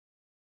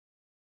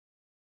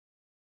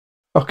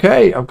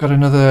Okay, I've got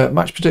another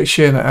match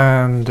prediction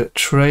and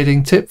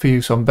trading tip for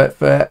use on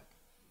Betfair.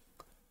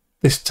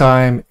 This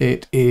time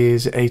it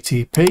is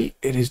ATP.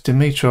 It is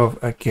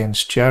Dimitrov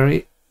against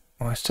Jarry.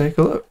 Let's take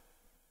a look.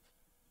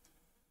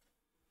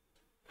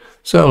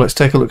 So let's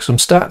take a look at some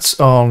stats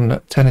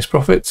on tennis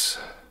profits.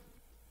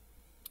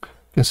 You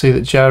can see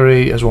that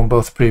Jarry has won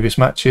both the previous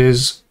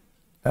matches.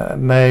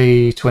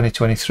 May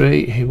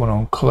 2023 he won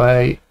on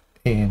clay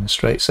in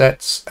straight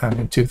sets, and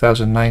in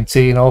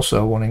 2019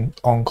 also won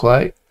on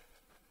clay.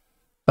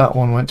 That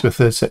one went to a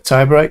third set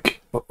tiebreak,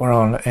 but we're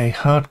on a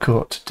hard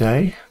court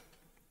today.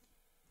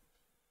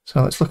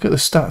 So let's look at the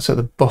stats at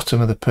the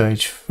bottom of the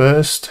page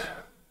first.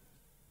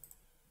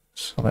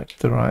 Select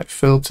the right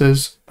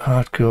filters.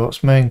 Hard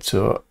courts, main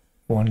tour,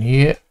 1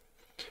 year.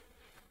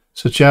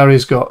 So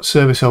Jarry's got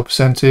service hold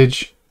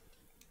percentage.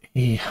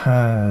 He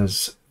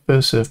has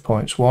first serve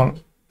points 1,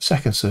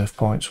 second serve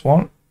points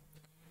 1.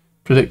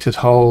 Predicted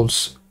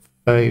holds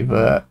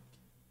favour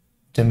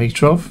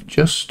Dimitrov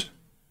just.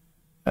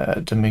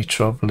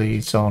 Dimitrov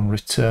leads on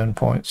return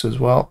points as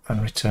well,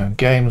 and return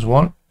games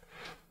 1.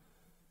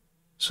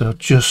 So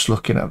just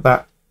looking at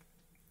that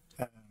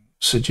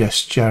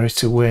suggests Jarry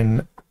to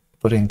win,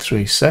 but in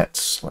 3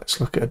 sets.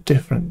 Let's look at a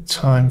different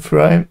time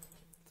frame.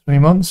 3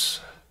 months.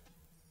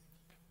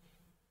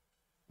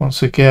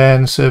 Once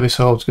again, service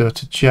holds go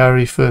to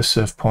Jarry. First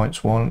serve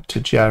points 1 to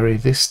Jarry.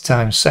 This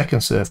time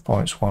second serve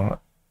points 1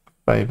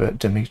 favour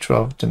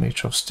Dimitrov.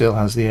 Dimitrov still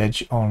has the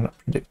edge on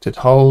predicted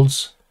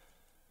holds.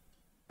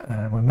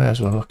 And we may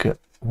as well look at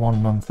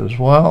 1 month as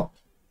well.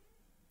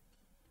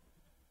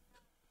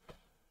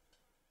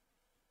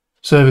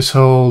 Service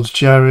holds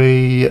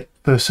Jarry,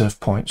 first serve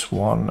points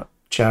 1.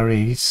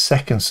 Jarry,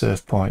 second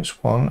serve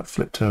points 1.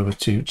 Flipped over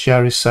to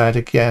Jarry's side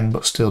again,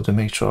 but still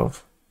Dimitrov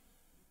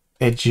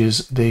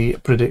edges the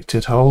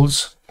predicted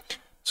holds.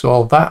 So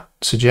all that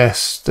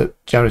suggests that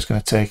Jarry's going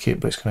to take it,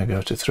 but it's going to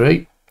go to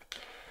 3.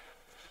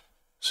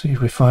 See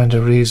if we find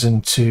a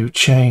reason to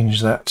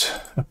change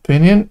that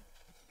opinion.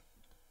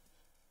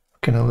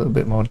 In a little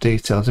bit more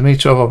detail.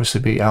 Dimitrov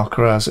obviously beat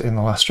Alcaraz in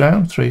the last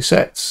round, 3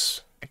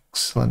 sets.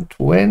 Excellent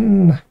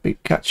win.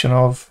 Beat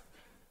Kachanov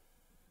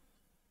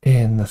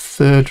in the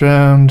 3rd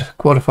round.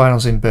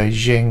 Quarterfinals in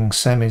Beijing,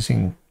 semis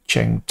in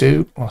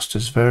Chengdu. Lost to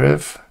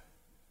Zverev.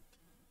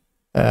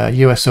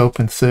 US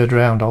Open 3rd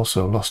round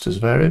also lost to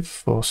Zverev,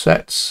 4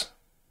 sets.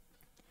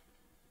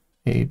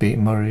 He beat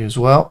Murray as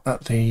well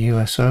at the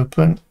US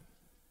Open.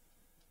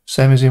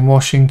 Semis in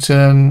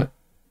Washington.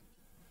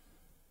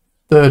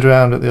 3rd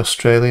round at the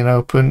Australian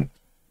Open,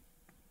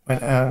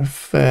 went out in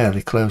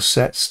fairly close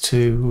sets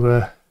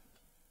to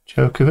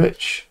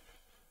Djokovic.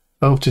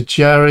 Over to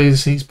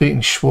Jarry's, he's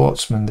beaten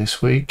Schwartzman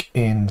this week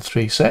in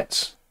 3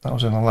 sets. That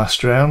was in the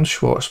last round.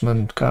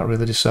 Schwartzman can't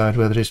really decide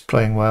whether he's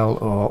playing well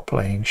or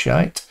playing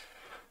shite.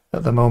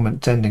 At the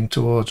moment tending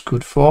towards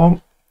good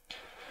form.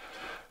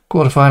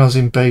 Quarterfinals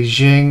in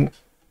Beijing,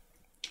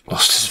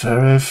 lost to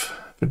Zverev.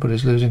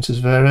 Everybody's losing to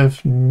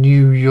Zverev.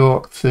 New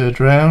York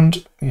 3rd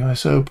round,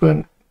 US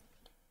Open.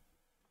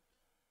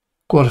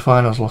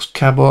 Quarterfinals lost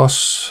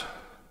Cabos.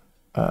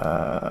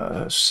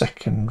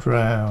 2nd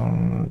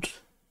round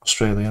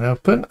Australian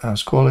Open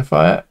as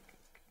qualifier.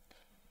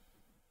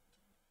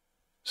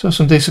 So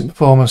some decent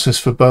performances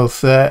for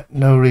both there.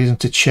 No reason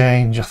to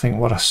change, I think,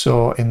 what I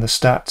saw in the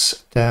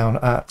stats down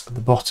at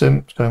the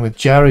bottom. Going with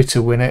Jarry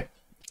to win it,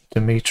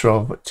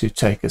 Dimitrov to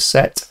take a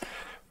set.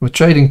 From a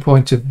trading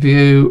point of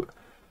view,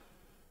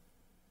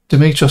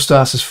 Dimitrov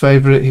starts as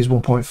favourite. He's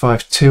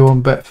 1.52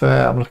 on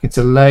Betfair. I'm looking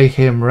to lay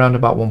him around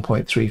about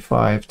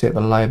 1.35, take the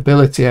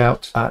liability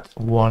out at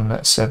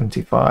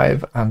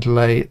 175 and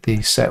lay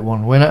the set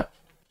 1 winner.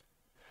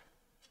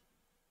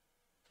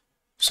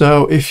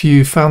 So if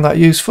you found that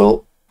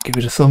useful, give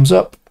it a thumbs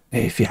up.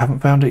 If you haven't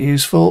found it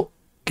useful,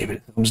 give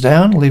it a thumbs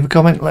down. Leave a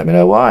comment, let me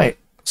know why.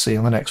 See you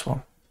on the next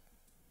one.